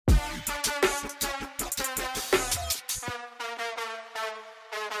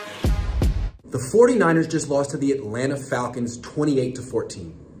The 49ers just lost to the Atlanta Falcons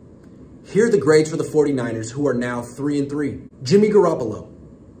 28-14. Here are the grades for the 49ers, who are now 3-3. Jimmy Garoppolo,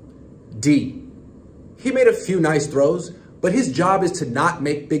 D. He made a few nice throws, but his job is to not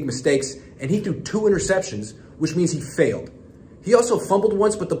make big mistakes, and he threw 2 interceptions, which means he failed. He also fumbled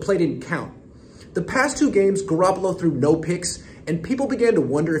once, but the play didn't count. The past 2 games, Garoppolo threw no picks, and people began to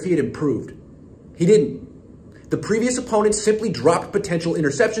wonder if he had improved. He didn't. The previous opponents simply dropped potential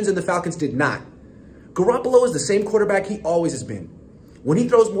interceptions, and the Falcons did not. Garoppolo is the same quarterback he always has been. When he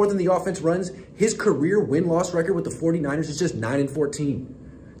throws more than the offense runs, his career win-loss record with the 49ers is just 9-14.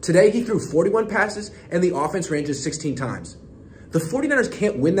 Today, he threw 41 passes, and the offense ran just 16 times. The 49ers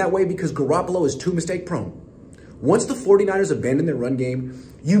can't win that way because Garoppolo is too mistake-prone. Once the 49ers abandoned their run game,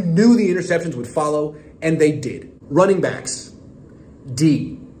 you knew the interceptions would follow, and they did. Running backs,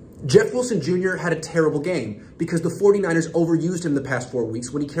 D. Jeff Wilson Jr. had a terrible game because the 49ers overused him the past 4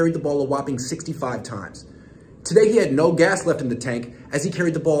 weeks when he carried the ball a whopping 65 times. Today, he had no gas left in the tank as he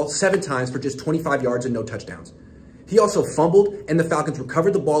carried the ball 7 times for just 25 yards and no touchdowns. He also fumbled, and the Falcons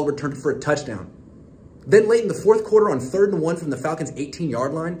recovered the ball and returned it for a touchdown. Then late in the 4th quarter on 3rd and 1 from the Falcons'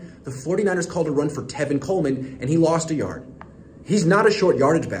 18-yard line, the 49ers called a run for Cohn, and he lost a yard. He's not a short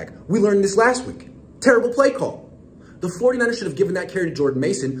yardage back. We learned this last week. Terrible play call. The 49ers should have given that carry to Jordan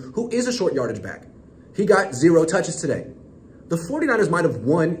Mason, who is a short yardage back. He got 0 touches today. The 49ers might have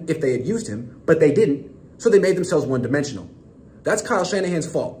won if they had used him, but they didn't, so they made themselves one-dimensional. That's Kyle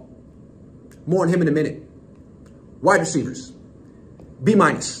Shanahan's fault. More on him in a minute. Wide receivers, B-.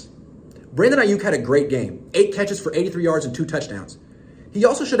 Brandon Ayuk had a great game, 8 catches for 83 yards and 2 touchdowns. He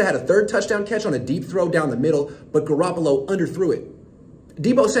also should have had a 3rd touchdown catch on a deep throw down the middle, but Garoppolo underthrew it.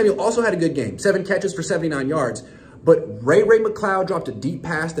 Deebo Samuel also had a good game, 7 catches for 79 yards, but Ray McCloud dropped a deep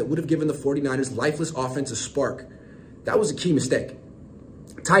pass that would have given the 49ers' lifeless offense a spark. That was a key mistake.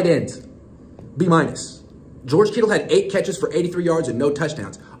 Tight ends, B-. George Kittle had 8 catches for 83 yards and no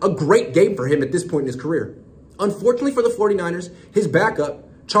touchdowns. A great game for him at this point in his career. Unfortunately for the 49ers, his backup,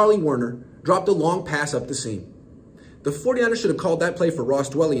 Charlie Warner, dropped a long pass up the seam. The 49ers should have called that play for Ross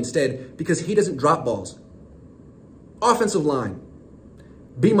Dwelley instead because he doesn't drop balls. Offensive line,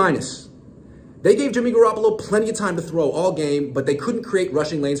 B-. They gave Jimmy Garoppolo plenty of time to throw all game, but they couldn't create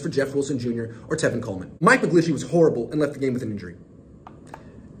rushing lanes for Jeff Wilson Jr. or Tevin Coleman. Mike McGlinchey was horrible and left the game with an injury.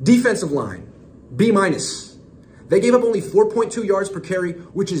 Defensive line, B-. They gave up only 4.2 yards per carry,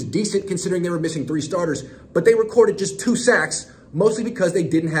 which is decent considering they were missing 3 starters, but they recorded just 2 sacks, mostly because they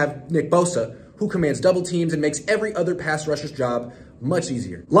didn't have Nick Bosa, who commands double teams and makes every other pass rusher's job much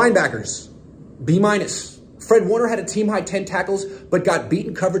easier. Linebackers, B-. Fred Warner had a team-high 10 tackles, but got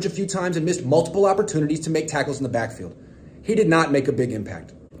beaten coverage a few times and missed multiple opportunities to make tackles in the backfield. He did not make a big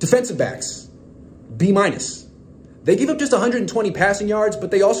impact. Defensive backs, B-. They gave up just 120 passing yards,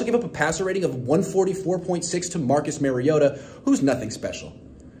 but they also gave up a passer rating of 144.6 to Marcus Mariota, who's nothing special.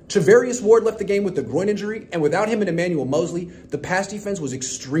 Travarius Ward left the game with a groin injury, and without him and Emmanuel Mosley, the pass defense was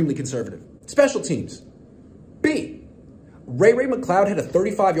extremely conservative. Special teams, B. Ray McCloud had a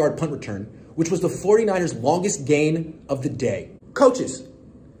 35-yard punt return, which was the 49ers' longest gain of the day. Coaches,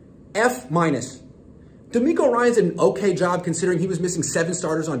 F-. DeMeco Ryans did an okay job considering he was missing 7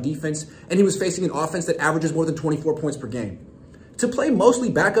 starters on defense and he was facing an offense that averages more than 24 points per game. To play mostly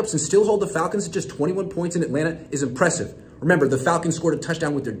backups and still hold the Falcons at just 21 points in Atlanta is impressive. Remember, the Falcons scored a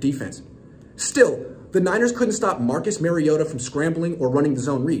touchdown with their defense. Still, the Niners couldn't stop Marcus Mariota from scrambling or running the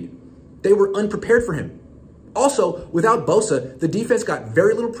zone read. They were unprepared for him. Also, without Bosa, the defense got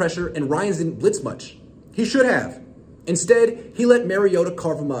very little pressure and Ryans didn't blitz much. He should have. Instead, he let Mariota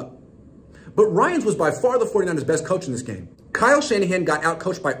carve him up. But Ryans was by far the 49ers' best coach in this game. Kyle Shanahan got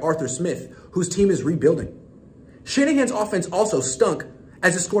outcoached by Arthur Smith, whose team is rebuilding. Shanahan's offense also stunk,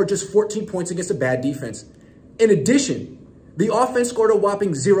 as it scored just 14 points against a bad defense. In addition, the offense scored a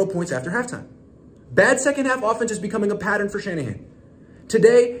whopping 0 points after halftime. Bad second-half offense is becoming a pattern for Shanahan.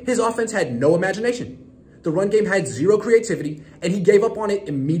 Today, his offense had no imagination. The run game had 0 creativity, and he gave up on it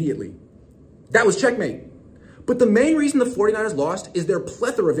immediately. That was checkmate. But the main reason the 49ers lost is their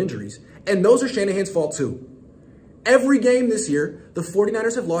plethora of injuries, and those are Shanahan's fault too. Every game this year, the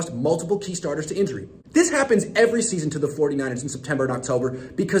 49ers have lost multiple key starters to injury. This happens every season to the 49ers in September and October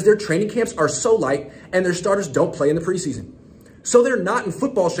because their training camps are so light and their starters don't play in the preseason. So they're not in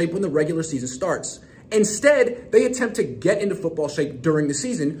football shape when the regular season starts. Instead, they attempt to get into football shape during the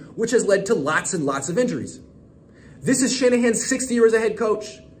season, which has led to lots and lots of injuries. This is Shanahan's 6th year as a head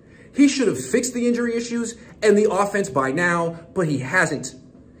coach. He should have fixed the injury issues and the offense by now, but he hasn't.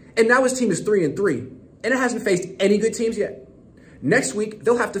 And now his team is 3-3, and it hasn't faced any good teams yet. Next week,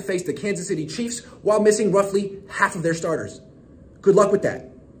 they'll have to face the Kansas City Chiefs while missing roughly half of their starters. Good luck with that.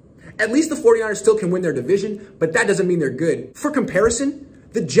 At least the 49ers still can win their division, but that doesn't mean they're good. For comparison,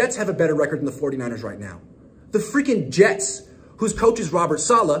 the Jets have a better record than the 49ers right now. The freaking Jets, whose coach is Robert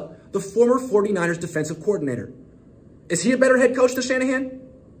Saleh, the former 49ers defensive coordinator. Is he a better head coach than Shanahan?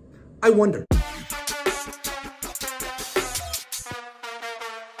 I wonder.